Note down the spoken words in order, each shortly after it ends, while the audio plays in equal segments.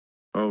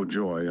Oh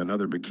joy,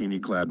 another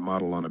bikini-clad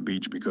model on a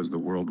beach because the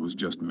world was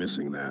just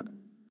missing that.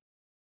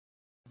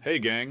 Hey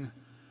gang,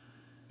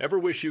 ever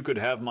wish you could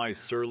have my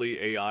surly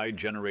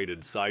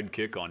AI-generated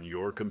sidekick on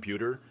your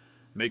computer,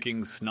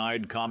 making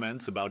snide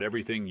comments about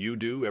everything you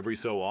do every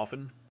so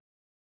often?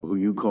 Who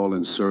you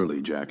callin' surly,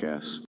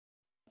 jackass?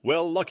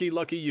 Well,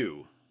 lucky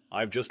you.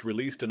 I've just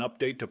released an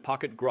update to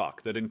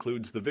PocketGroq that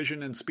includes the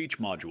vision and speech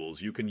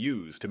modules you can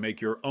use to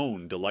make your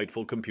own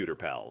delightful computer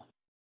pal.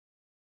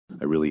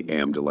 I really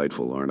am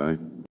delightful, aren't I?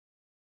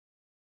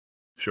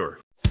 Sure.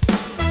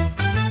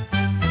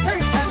 Hey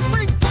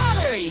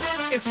everybody!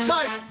 It's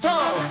time for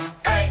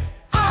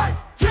AI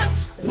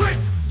Tips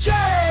with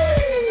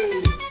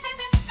Jay!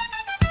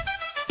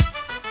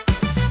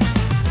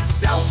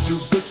 Sounds too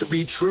good to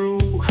be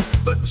true,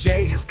 but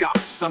Jay has got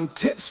some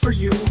tips for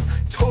you.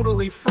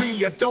 Totally free,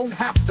 you don't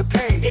have to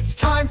pay. It's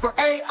time for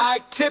AI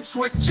Tips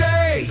with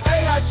Jay!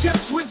 AI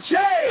Tips with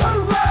Jay!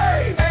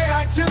 Hooray!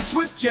 AI Tips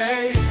with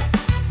Jay!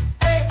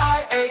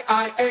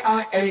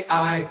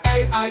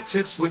 AI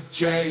Tips with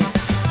Jay.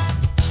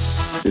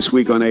 This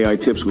week on AI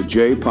Tips with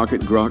Jay,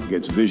 PocketGroq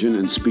gets vision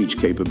and speech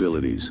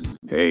capabilities.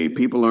 Hey,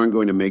 people aren't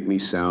going to make me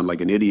sound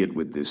like an idiot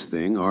with this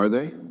thing, are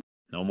they?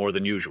 No more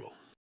than usual.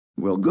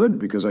 Well, good,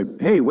 because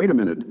Hey, wait a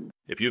minute.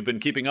 If you've been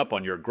keeping up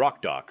on your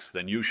Groq docs,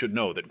 then you should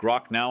know that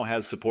Groq now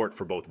has support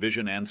for both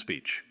vision and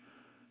speech.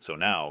 So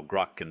now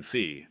Groq can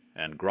see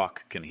and Groq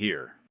can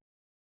hear.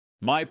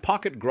 My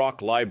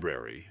PocketGroq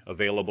library,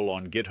 available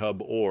on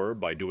GitHub or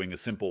by doing a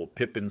simple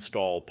pip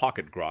install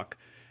PocketGroq,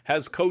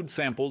 has code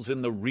samples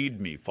in the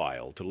README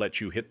file to let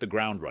you hit the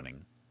ground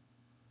running.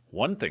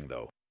 One thing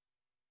though,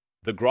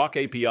 the Groq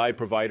API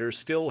provider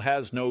still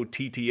has no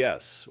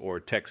TTS, or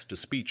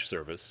text-to-speech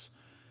service,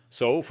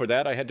 so for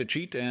that I had to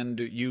cheat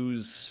and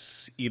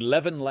use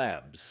 11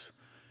 labs.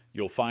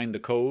 You'll find the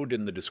code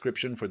in the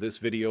description for this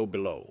video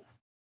below.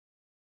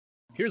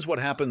 Here's what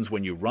happens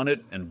when you run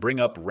it and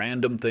bring up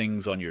random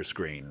things on your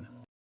screen.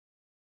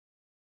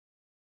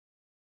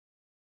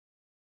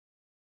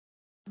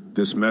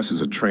 This mess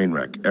is a train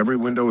wreck. Every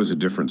window is a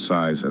different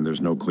size and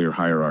there's no clear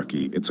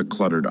hierarchy. It's a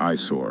cluttered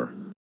eyesore.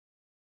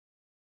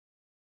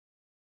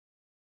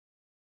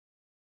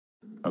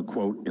 A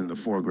quote in the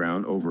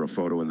foreground over a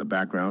photo in the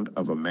background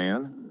of a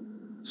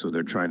man. So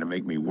they're trying to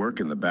make me work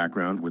in the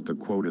background with the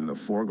quote in the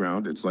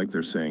foreground. It's like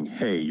they're saying,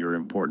 hey, you're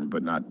important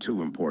but not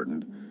too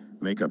important.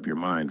 Make up your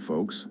mind,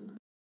 folks.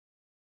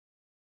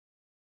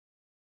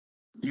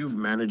 You've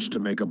managed to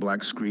make a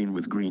black screen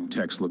with green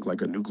text look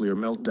like a nuclear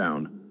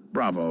meltdown.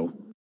 Bravo.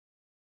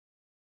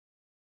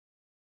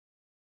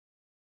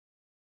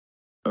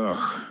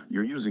 Ugh,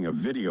 you're using a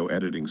video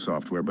editing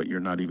software, but you're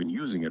not even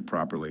using it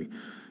properly.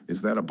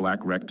 Is that a black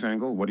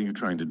rectangle? What are you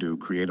trying to do?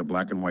 Create a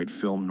black and white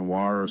film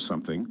noir or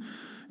something?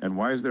 And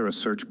why is there a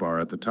search bar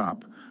at the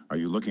top? Are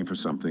you looking for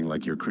something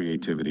like your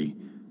creativity?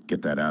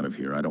 Get that out of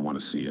here. I don't want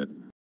to see it.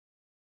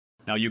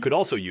 Now you could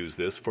also use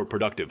this for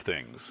productive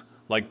things,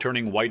 like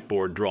turning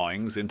whiteboard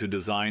drawings into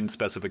design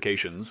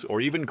specifications,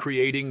 or even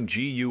creating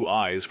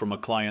GUIs from a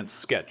client's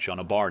sketch on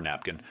a bar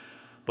napkin.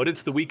 But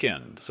it's the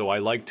weekend, so I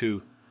like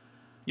to,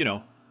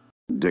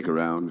 Dick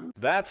around.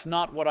 That's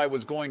not what I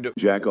was going to...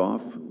 Jack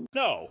off.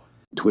 No.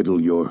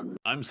 Twiddle your...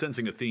 I'm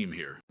sensing a theme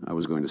here. I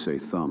was going to say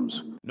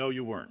thumbs. No,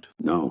 you weren't.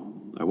 No,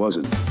 I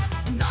wasn't.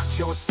 Not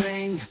your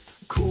thing.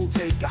 Cool,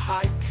 take a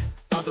hike.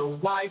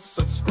 Otherwise,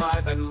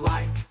 subscribe and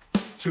like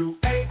to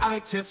AI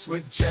Tips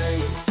with Jay.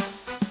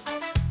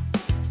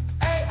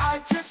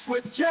 AI Tips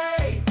with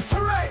Jay.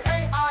 Hooray!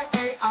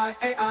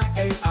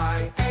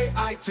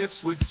 AI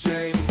Tips with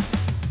Jay.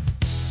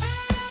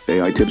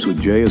 AI Tips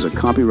with Jay is a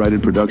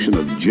copyrighted production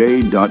of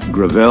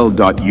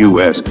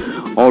j.gravel.us.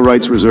 All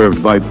rights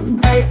reserved by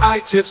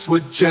AI Tips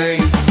with Jay.